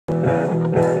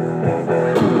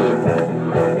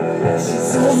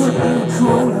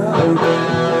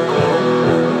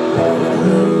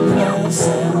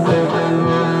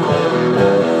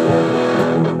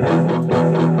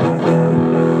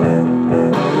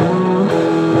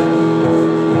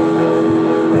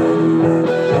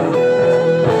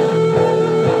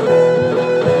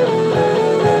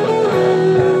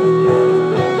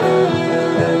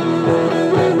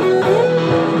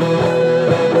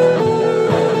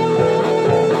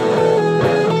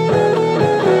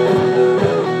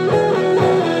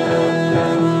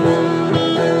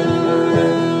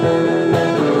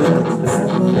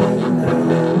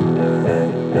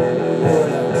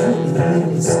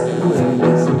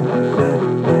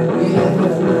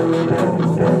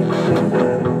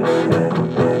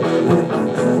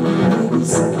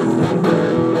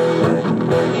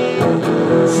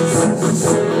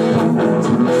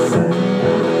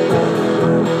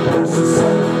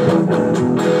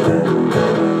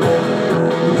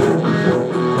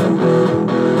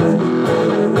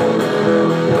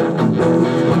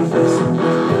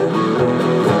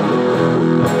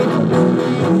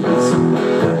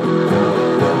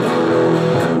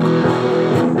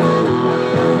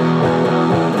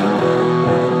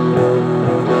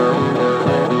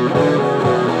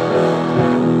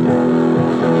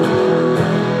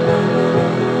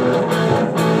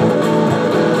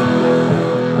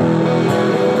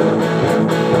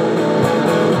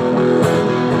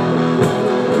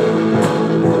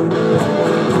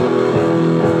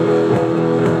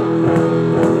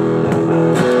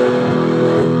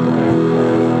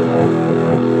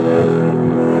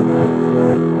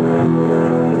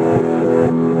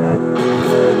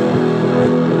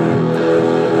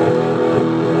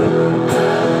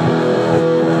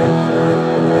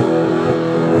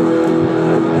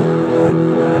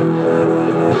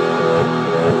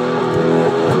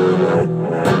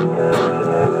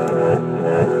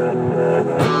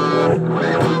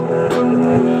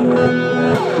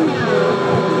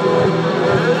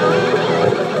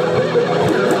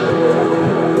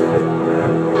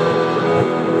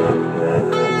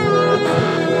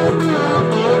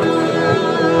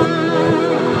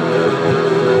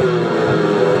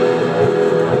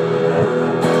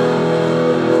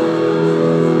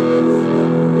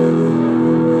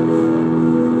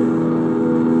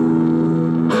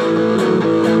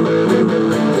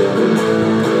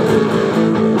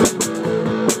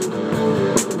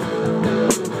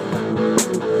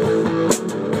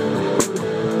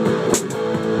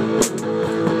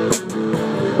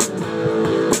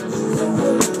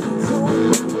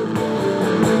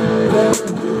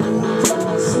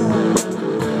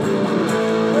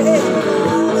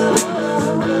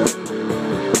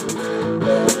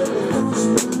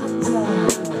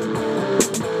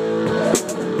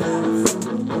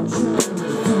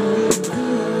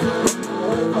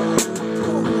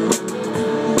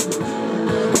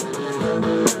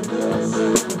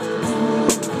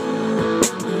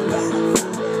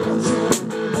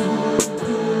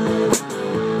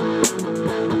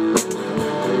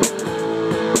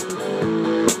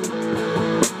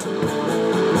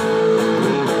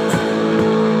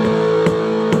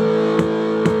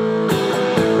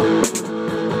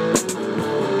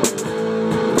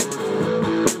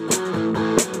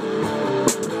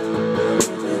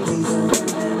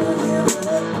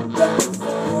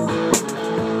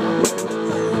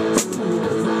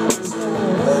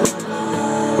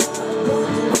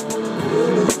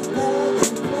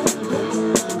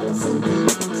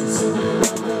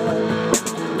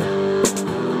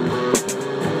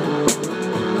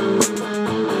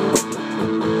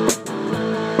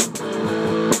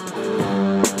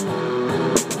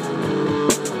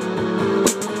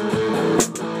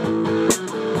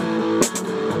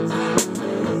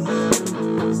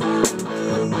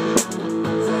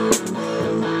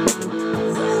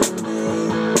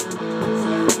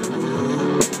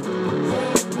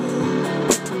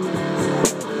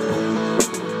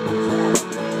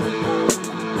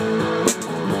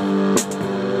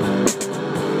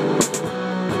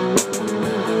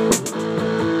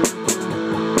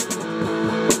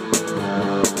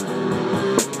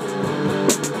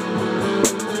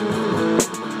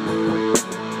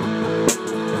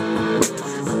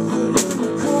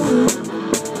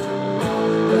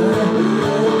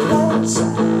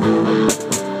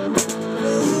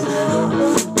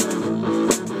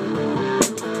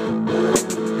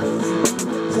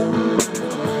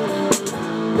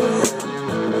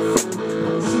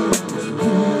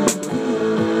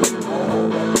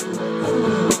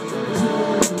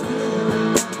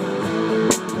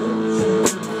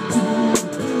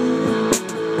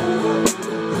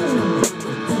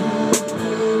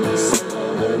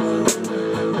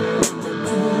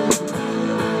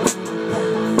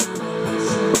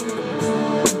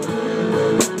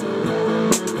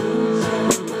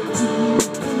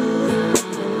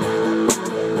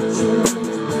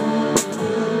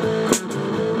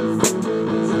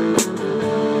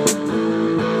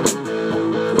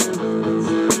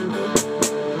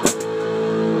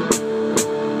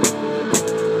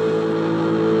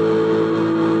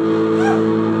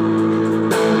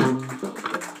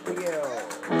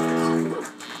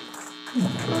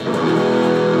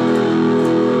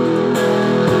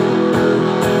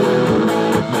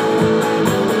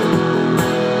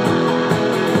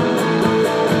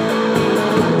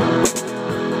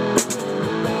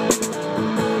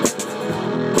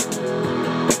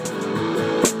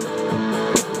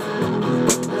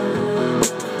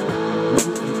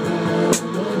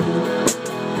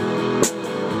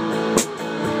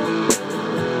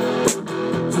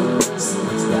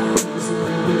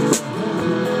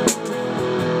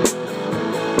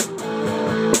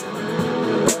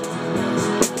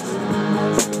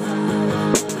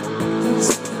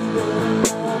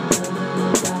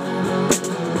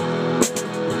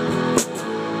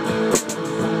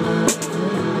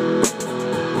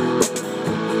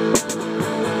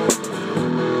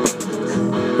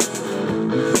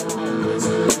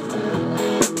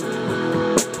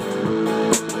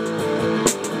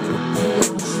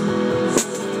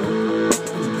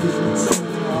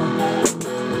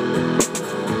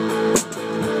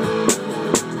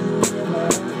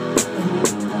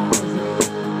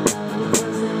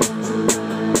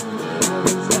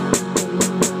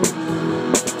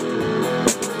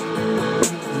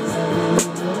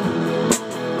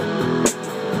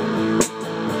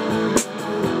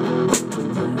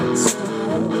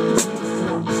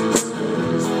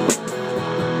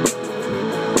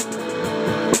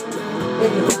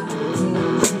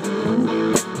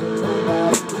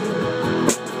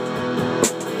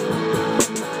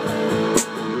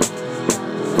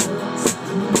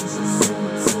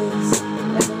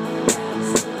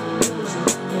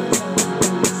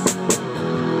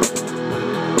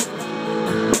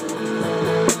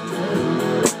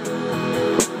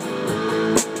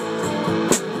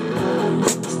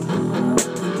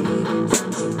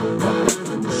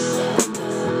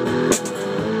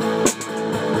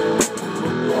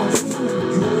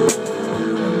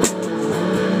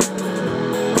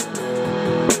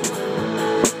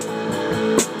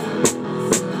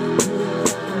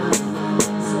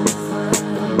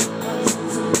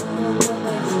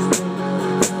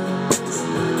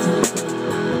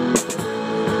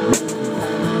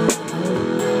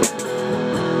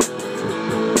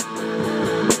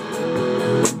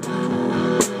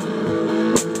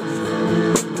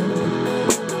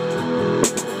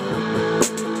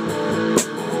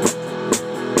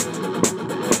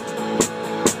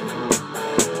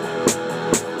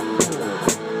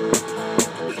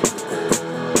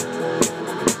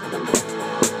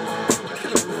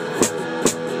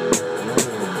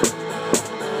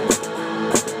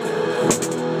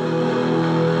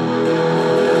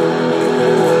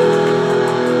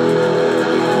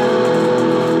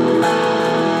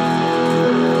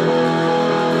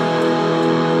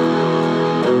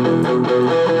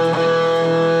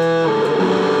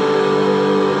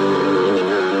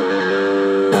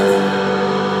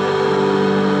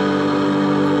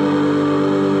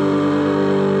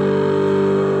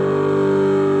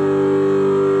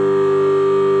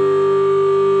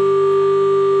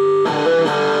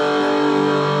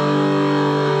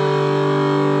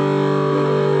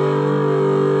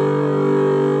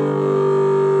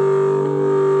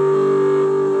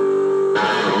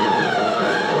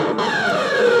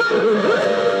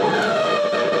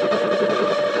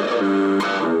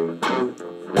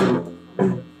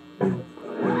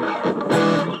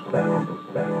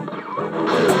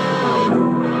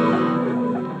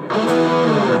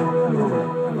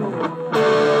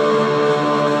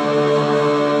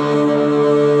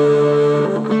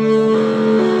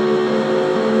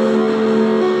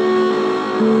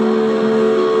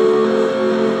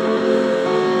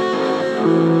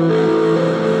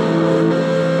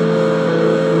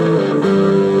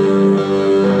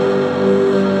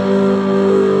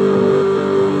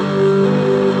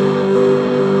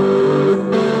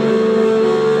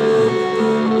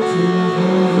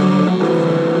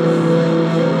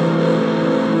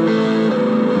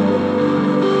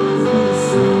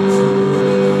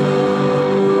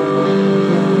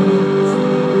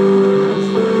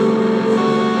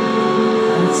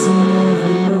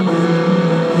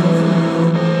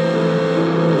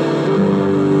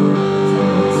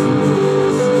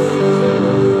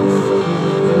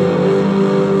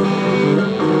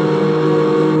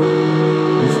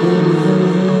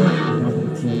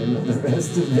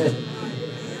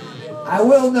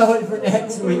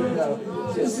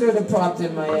sort of popped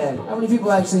in my head. How many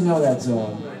people actually know that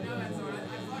song?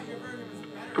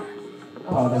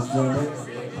 Oh, that's brilliant.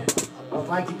 Well, if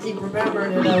I could keep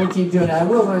remembering it, I would keep doing it. I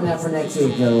will learn that for next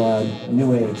week, though,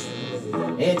 New Age.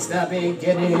 It's the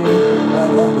beginning of a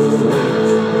new age.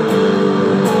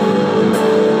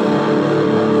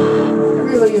 It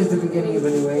really is the beginning of a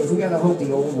new age. We gotta hope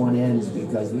the old one ends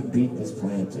because we beat this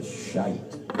planet to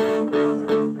shite. You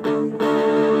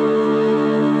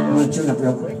wanna tune up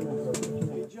real quick?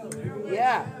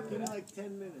 Yeah. Give me like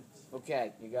 10 minutes.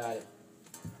 Okay, you got it.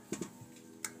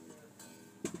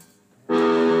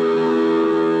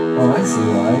 Oh, I see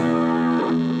why.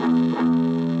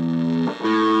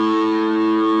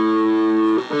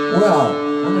 Well,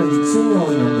 I'm going to do 2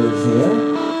 rolling numbers here,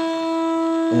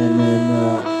 and then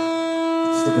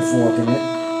stick a fork in it.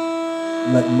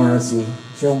 Let Mercy,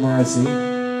 show Mercy,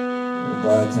 the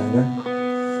bartender,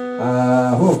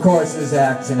 who of course is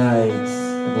act tonight.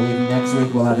 I believe next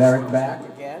week we'll have Eric back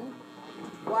again.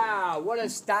 Wow, what a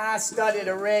star-studded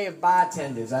array of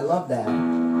bartenders. I love that.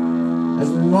 As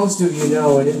most of you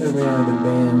know, it isn't really the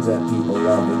bands that people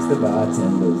love, it's the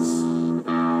bartenders.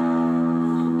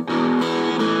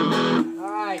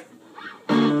 Alright.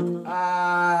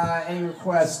 Any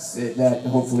requests that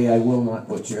hopefully I will not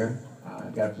butcher?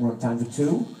 Got time for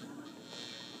 2?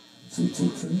 2.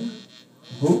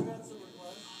 Who?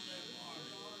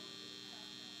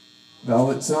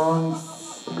 Velvet Songs?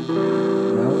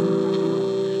 No?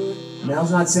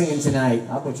 Mel's not singing tonight.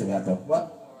 I'll butcher that though.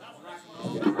 What?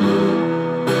 Okay.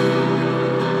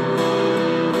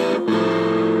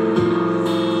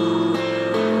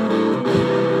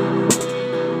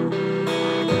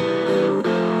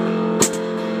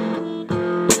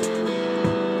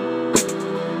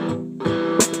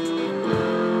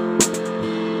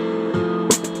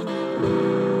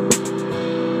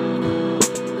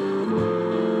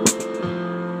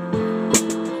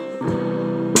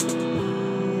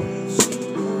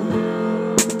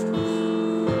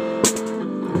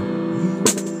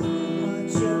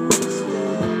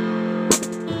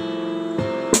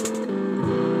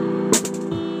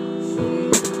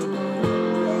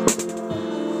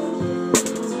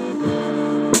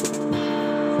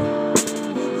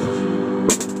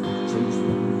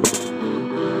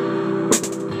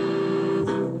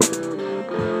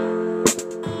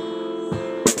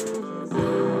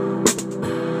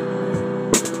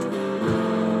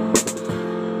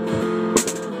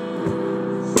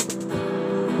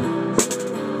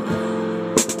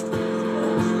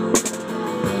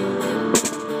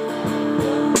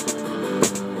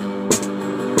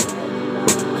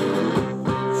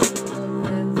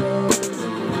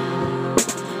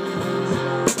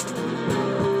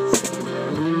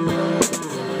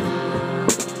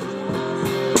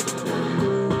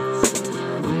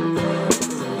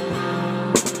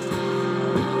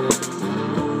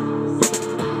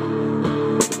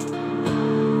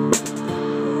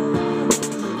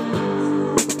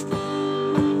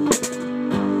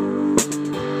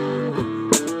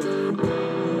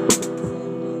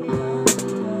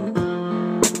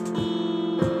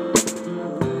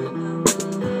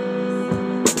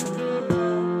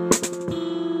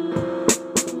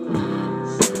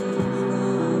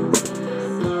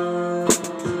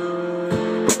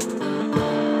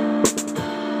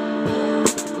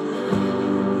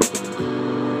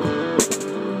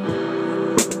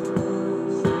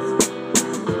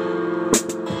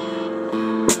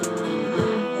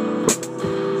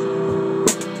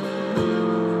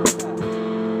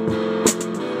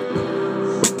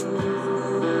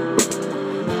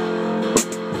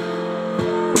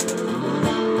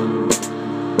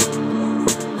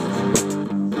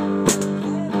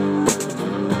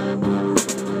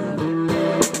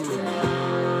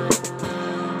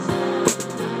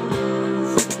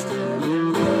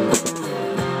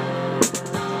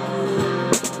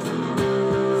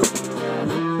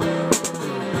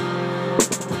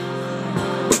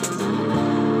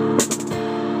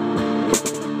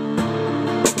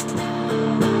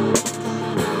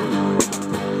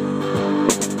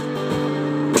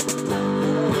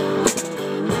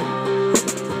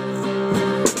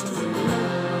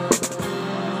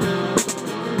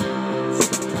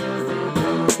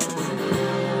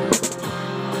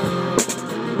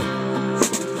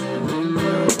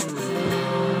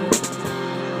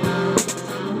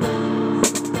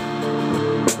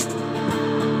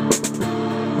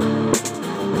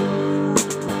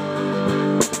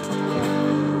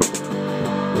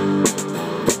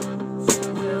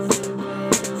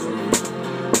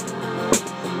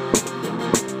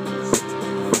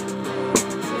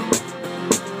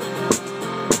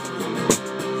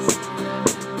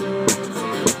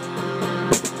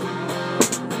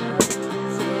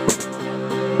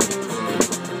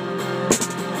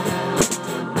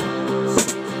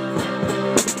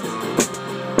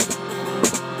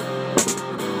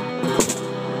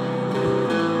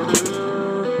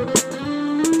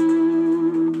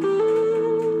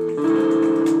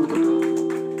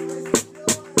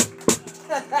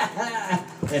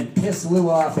 and piss Lou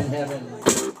off in heaven.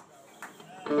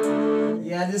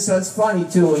 Yeah, this was funny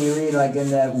too when you read like in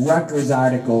that Rutgers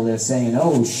article they're saying,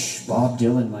 oh, Bob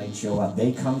Dylan might show up.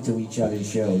 They come to each other's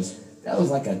shows. That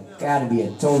was like gotta be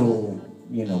a total,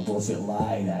 bullshit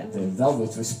lie that the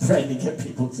Velvets were spread to get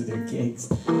people to their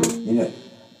gigs.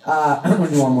 I'm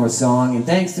gonna do one more song, and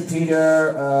thanks to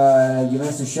Peter giving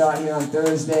us a shot here on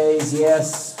Thursdays.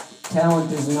 Yes,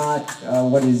 talent is not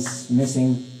what is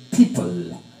missing.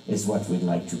 People is what we'd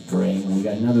like to bring. We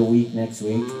got another week next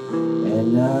week,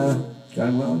 and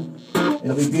God willing,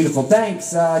 it'll be beautiful.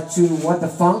 Thanks to What the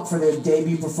Funk for their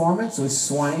debut performance with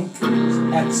Swank.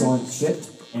 Excellent shit.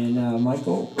 And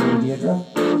Michael and Deirdre.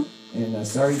 And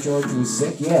sorry George was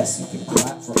sick. Yes, you can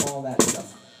clap for all that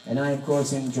stuff. And I, of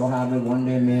course, am Joe Howard, One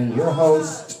Day Man, your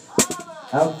host,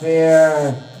 out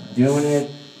there doing it,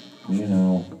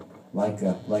 like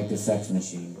a sex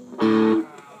machine.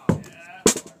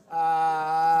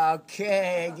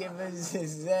 Okay, give us a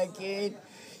second.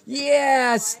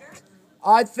 Yes,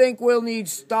 I think we'll need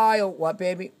style. What,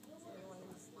 baby?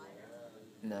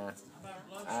 Nah.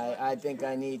 I think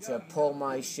I need to pull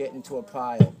my shit into a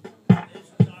pile.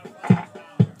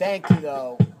 Thank you,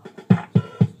 though.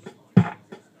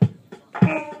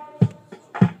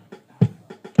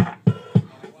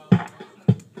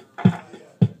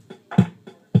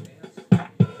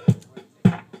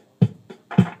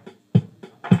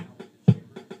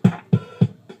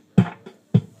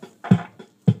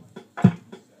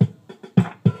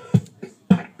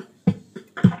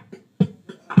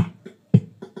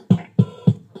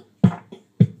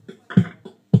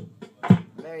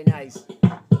 Very nice.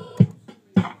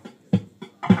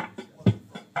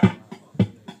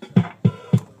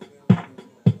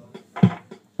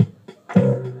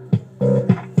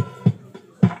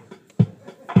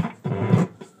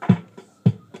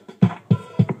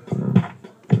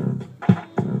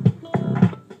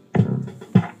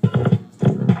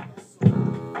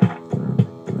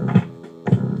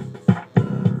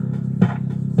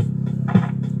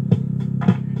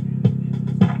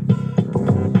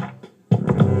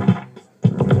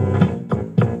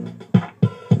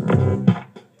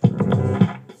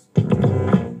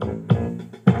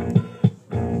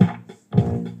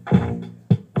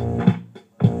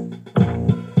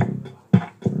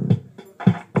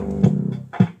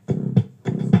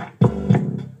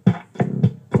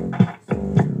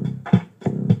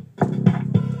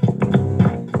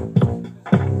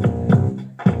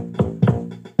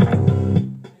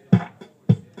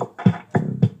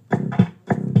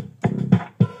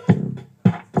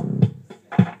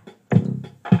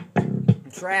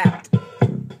 Trapped.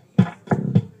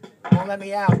 Won't let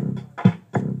me out.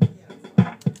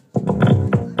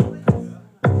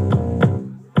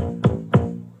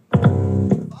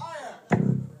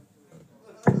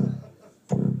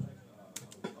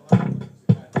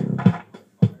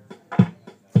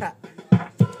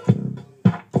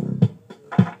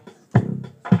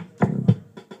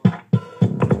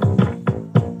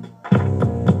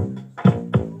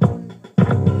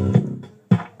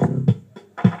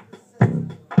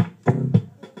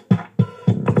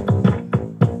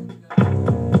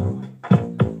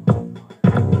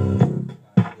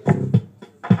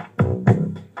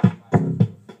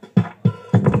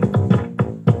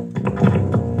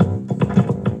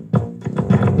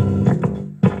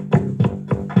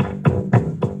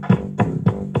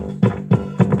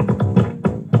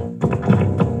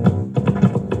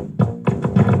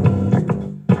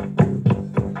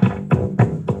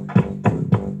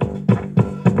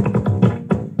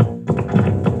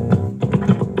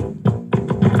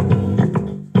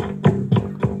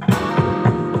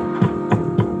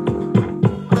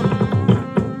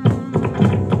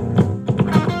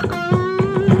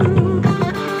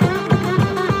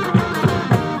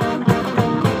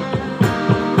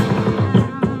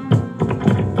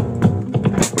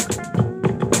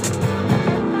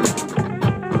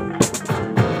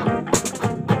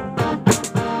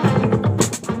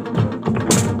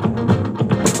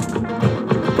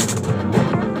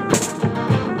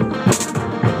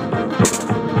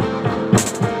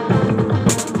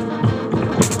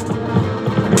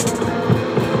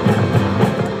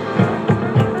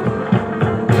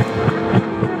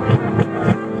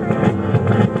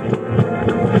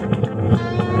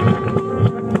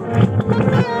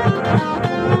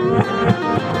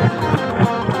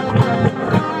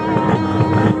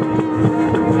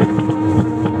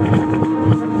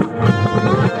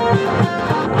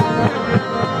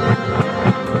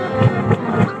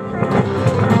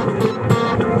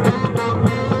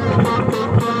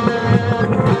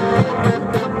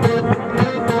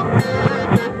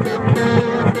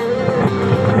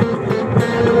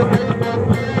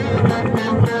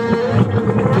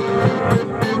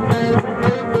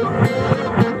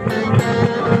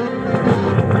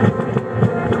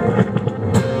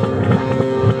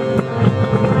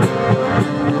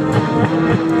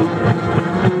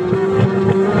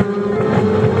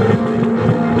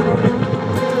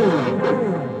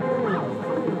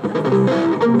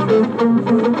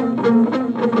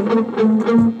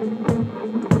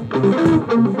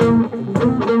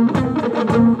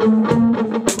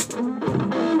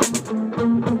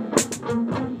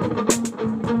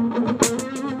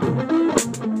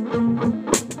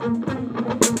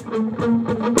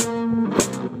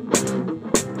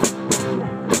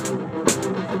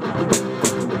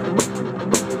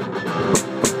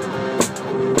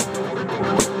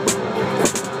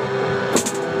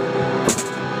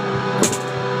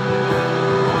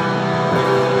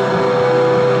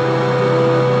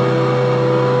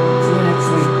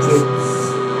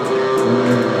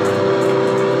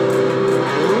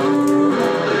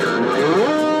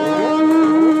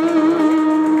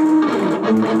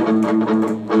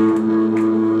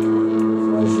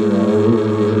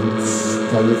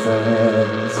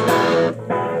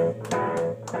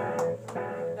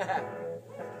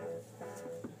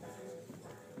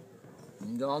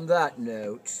 on that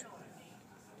note,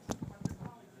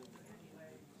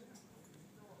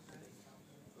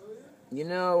 you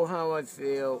know how I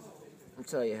feel? I'll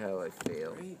tell you how I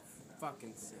feel.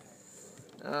 Fucking sick.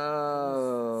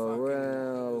 Oh,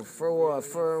 well, for what?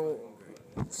 For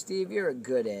Steve, you're a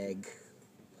good egg.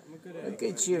 I'm a good egg. Look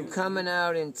at you coming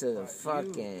out into the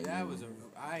fucking.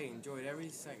 I enjoyed every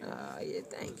second. Yeah,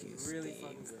 thank you, Steve. Really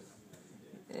fucking good.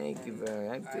 Thank you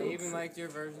very much. I even liked your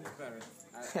versions better.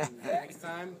 Next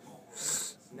time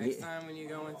when you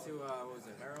go into, what was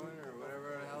it, heroin or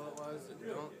whatever the hell it was,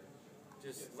 don't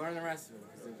just learn the rest of it.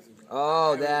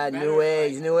 Oh, that New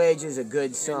Age. New Age is a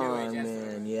good song,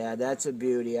 man. Yeah, that's a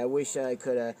beauty. I wish I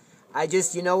could have.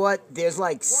 You know what? There's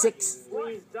like 6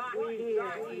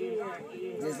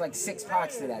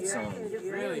 parts to that song.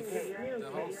 Really, the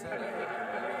whole set.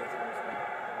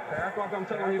 I'm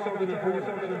telling you something important.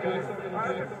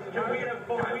 Can we have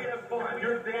fun?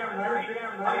 You're damn right.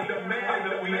 I demand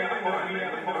that we have fun.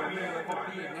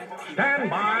 Stand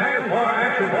by for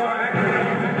action.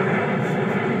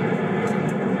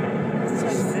 It's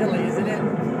just silly, isn't it?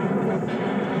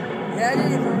 Yeah, I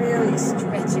didn't even really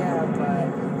stretch out, but.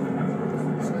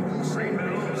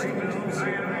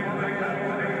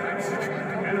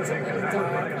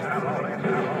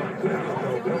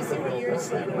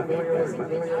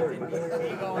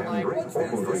 Feel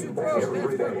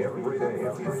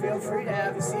free to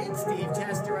have a seat, Steve.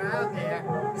 Test her out there.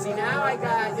 See, now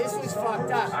this was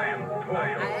fucked up. I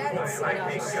added set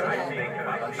up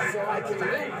so I can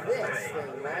loop this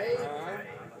thing, right?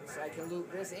 So I can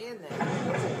loop this and that.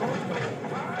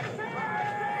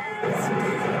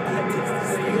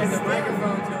 You got the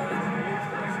microphone tone.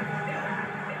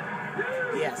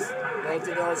 Yes, both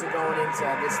of those are going into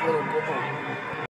this little